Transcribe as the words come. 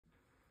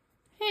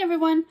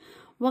everyone,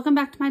 welcome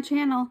back to my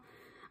channel.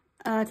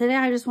 Today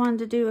I just wanted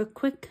to do a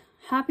quick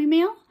Happy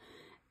Meal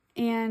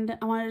and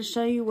I wanted to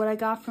show you what I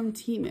got from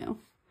Temu.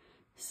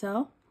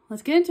 So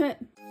let's get into it.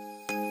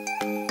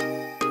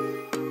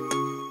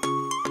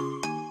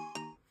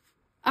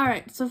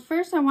 Alright, so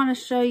first I want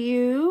to show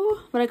you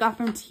what I got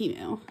from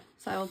Temu.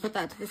 So I will put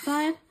that to the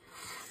side.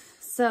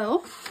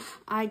 So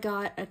I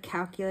got a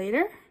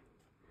calculator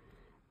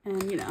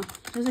and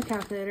there's a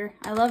calculator.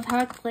 I love how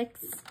it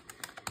clicks.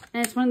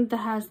 And it's one that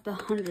has the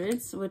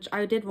hundreds, which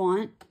I did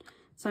want.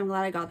 So I'm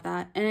glad I got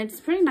that. And it's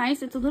pretty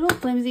nice. It's a little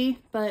flimsy,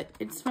 but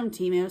it's from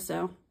Temu,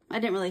 so I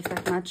didn't really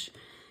expect much.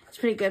 It's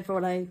pretty good for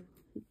what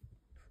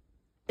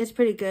it's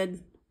pretty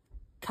good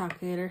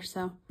calculator,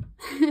 so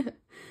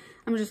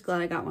I'm just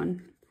glad I got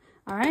one.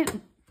 All right.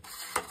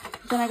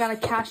 Then I got a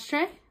cash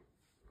tray.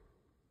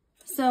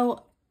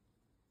 So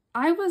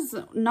I was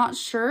not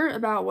sure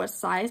about what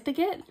size to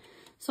get.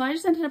 So I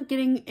just ended up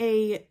getting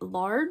a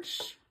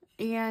large.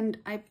 And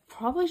I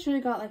probably should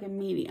have got like a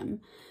medium,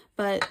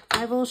 but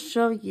I will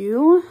show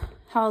you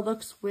how it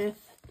looks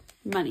with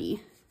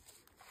money.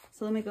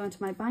 So let me go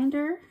into my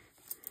binder.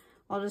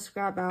 I'll just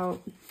grab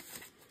out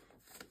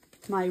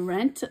my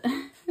rent.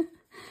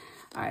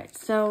 All right,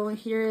 so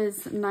here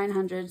is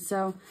 900.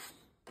 So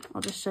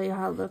I'll just show you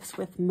how it looks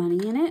with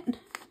money in it.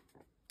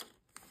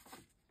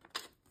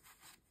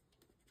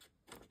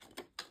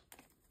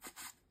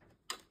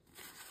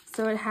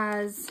 So it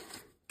has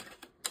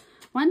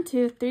 1,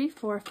 2, 3,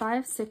 4,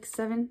 5, 6,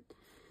 7.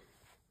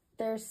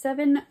 There's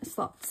 7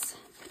 slots.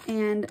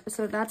 And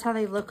so that's how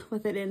they look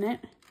with it in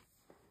it.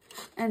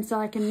 And so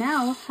I can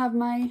now have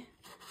my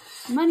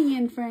money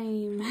in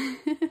frame.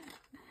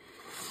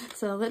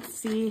 So let's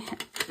see.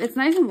 It's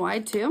nice and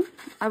wide too.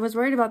 I was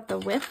worried about the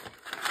width,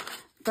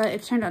 but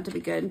it turned out to be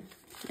good.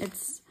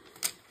 This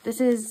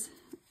is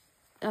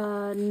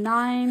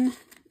 10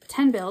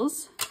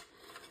 bills.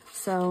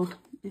 So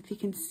if you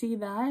can see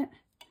that,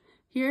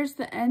 here's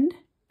the end.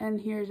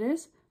 And here it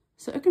is.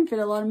 So it can fit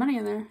a lot of money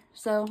in there.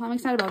 So I'm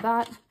excited about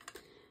that.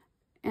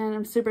 And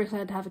I'm super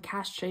excited to have a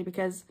cash tray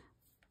because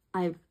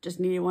I just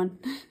needed one.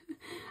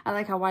 I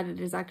like how wide it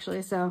is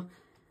actually. So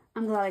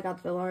I'm glad I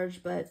got the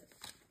large, but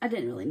I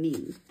didn't really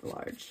need the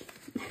large.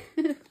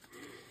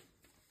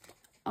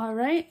 All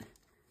right.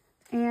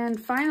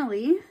 And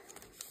finally,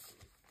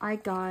 and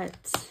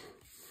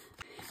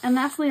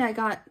lastly, I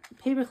got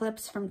paper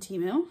clips from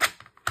Temu.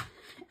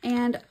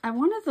 And I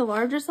wanted the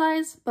larger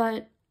size,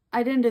 but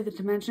I didn't do the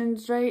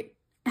dimensions right,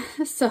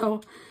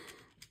 so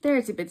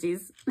they're itsy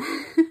bitsies.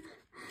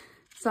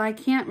 So I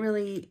can't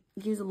really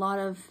use a lot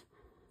of,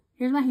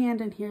 here's my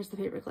hand and here's the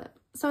paper clip.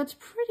 So it's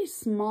pretty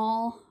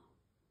small,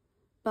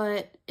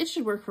 but it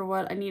should work for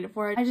what I need it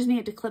for. I just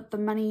need to clip the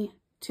money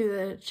to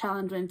the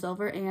challenge when it's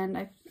over, and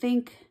I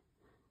think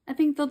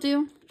they'll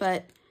do,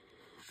 but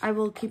I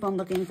will keep on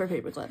looking for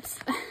paper clips.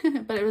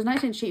 But it was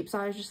nice and cheap, so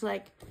I was just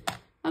like,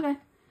 okay.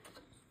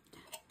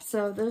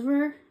 So those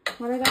were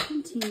what I got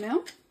from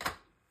Temu.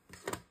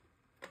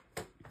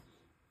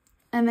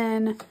 And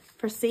then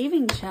for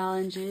saving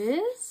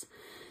challenges,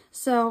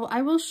 so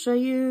I will show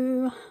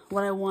you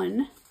what I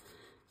won.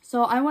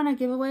 So I won a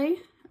giveaway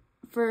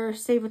for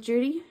Save with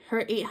Judy,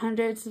 her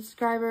 800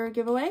 subscriber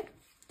giveaway.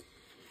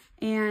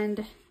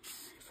 And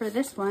for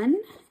this one,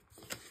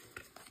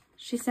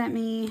 she sent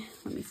me,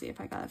 let me see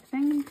if I got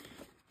everything.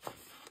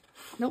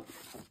 Nope.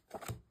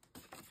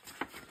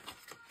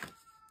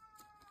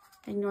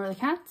 Ignore the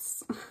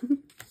cats. Is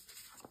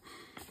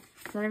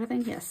that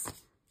everything? Yes.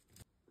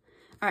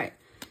 All right.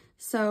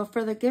 So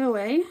for the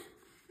giveaway,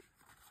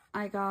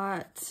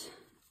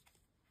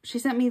 she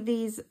sent me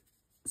these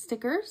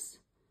stickers.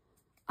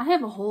 I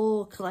have a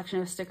whole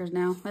collection of stickers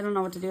now. I don't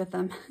know what to do with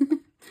them.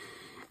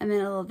 And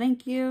then a little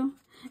thank you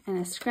and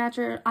a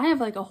scratcher. I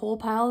have like a whole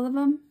pile of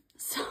them.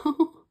 So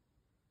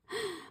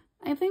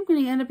I think we're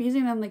gonna end up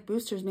using them like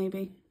boosters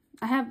maybe.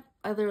 I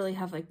literally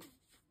have like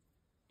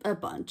a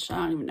bunch. I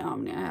don't even know how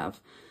many I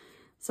have.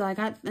 So I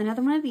got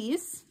another one of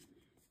these.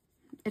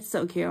 It's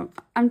so cute.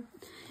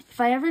 If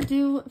I ever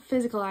do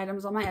physical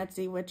items on my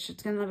Etsy, which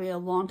it's going to be a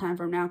long time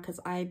from now because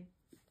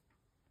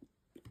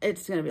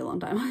it's going to be a long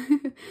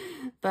time.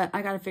 But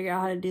I got to figure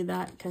out how to do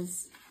that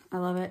because I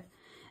love it.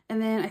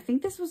 And then I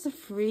think this was a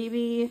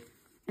freebie,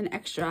 an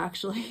extra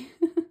actually.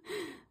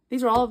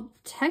 These were all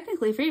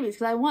technically freebies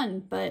because I won,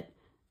 but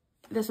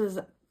this was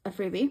a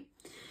freebie.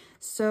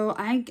 So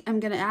I am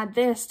going to add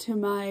this to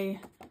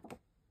my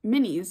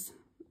minis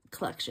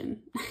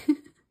collection.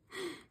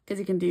 Because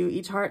you can do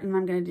each heart and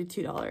I'm going to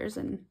do $2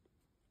 and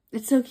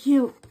it's so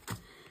cute.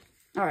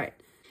 All right.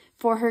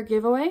 For her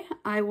giveaway,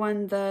 I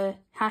won the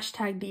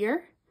hashtag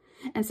deer.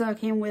 And so it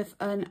came with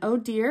an O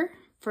deer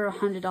for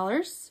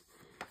 $100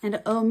 and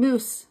an O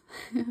moose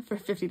for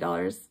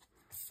 $50.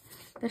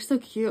 They're so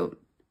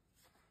cute.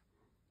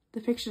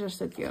 The pictures are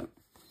so cute.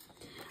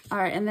 All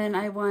right. And then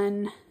I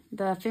won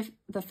the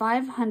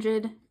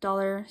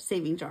 $500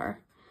 saving jar.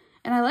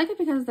 And I like it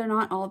because they're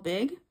not all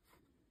big.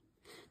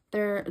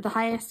 The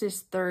highest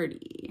is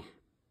 30.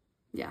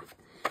 Yeah.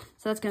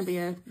 So that's going to be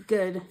a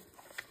good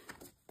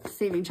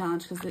saving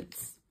challenge because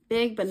it's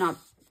big but not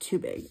too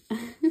big.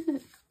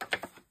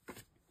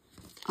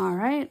 All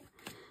right,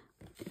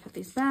 put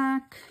these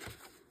back.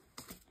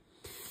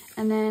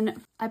 And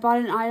then I bought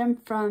an item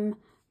from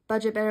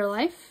Budget Better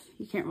Life.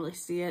 You can't really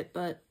see it,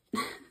 but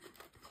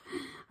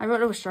I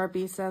wrote it with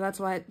Sharpie, so that's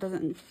why it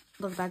doesn't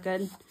look that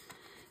good.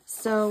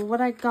 So what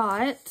I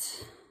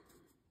got,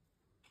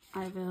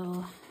 I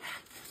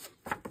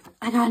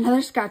got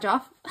another scratch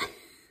off.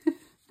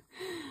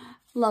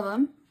 Love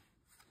them.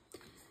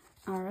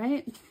 All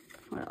right,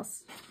 what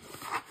else?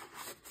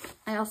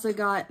 I also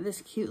got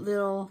this cute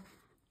little,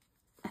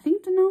 I think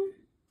it's a gnome.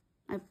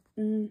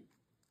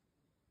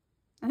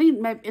 I think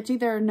it's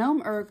either a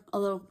gnome or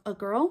a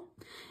girl,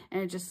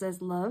 and it just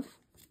says love.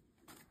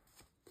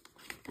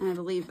 And I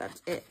believe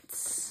that's it.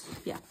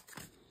 Yeah.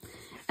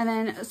 And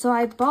then, so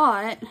I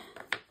bought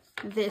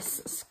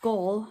this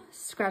skull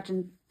scratch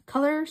and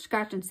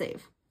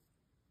save.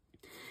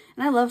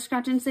 And I love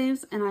scratch and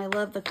saves, and I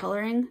love the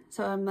coloring,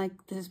 so I'm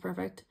like, this is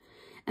perfect.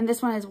 And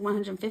this one is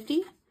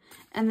 150,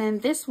 and then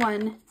this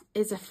one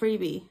is a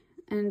freebie,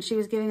 and she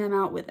was giving them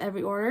out with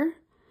every order.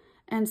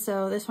 And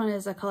so this one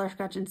is a color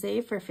scratch and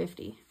save for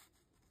 50.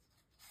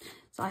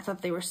 So I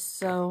thought they were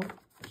so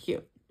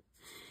cute.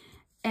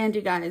 And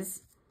you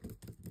guys,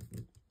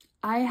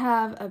 I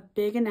have a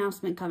big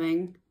announcement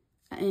coming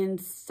in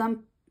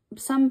some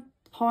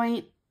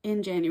point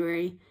in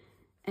January.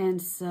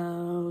 And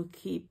so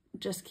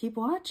just keep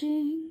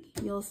watching.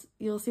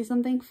 You'll see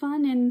something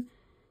fun in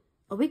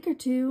a week or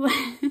two.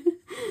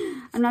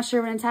 I'm not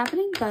sure when it's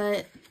happening,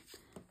 but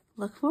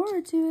look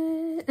forward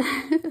to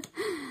it.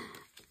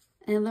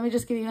 And let me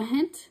just give you a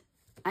hint.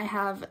 I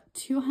have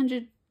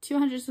 200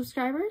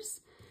 subscribers,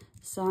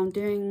 so I'm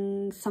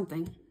doing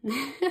something.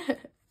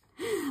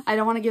 I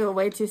don't want to give it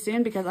away too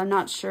soon because I'm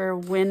not sure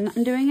when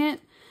I'm doing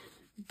it,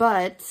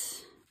 but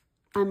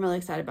I'm really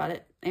excited about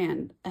it,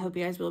 and I hope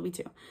you guys will be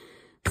too.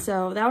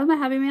 So that was my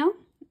Happy Mail,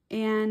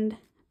 and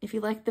if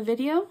you liked the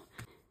video,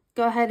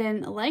 go ahead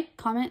and like,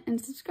 comment, and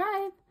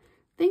subscribe.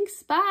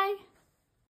 Thanks, bye!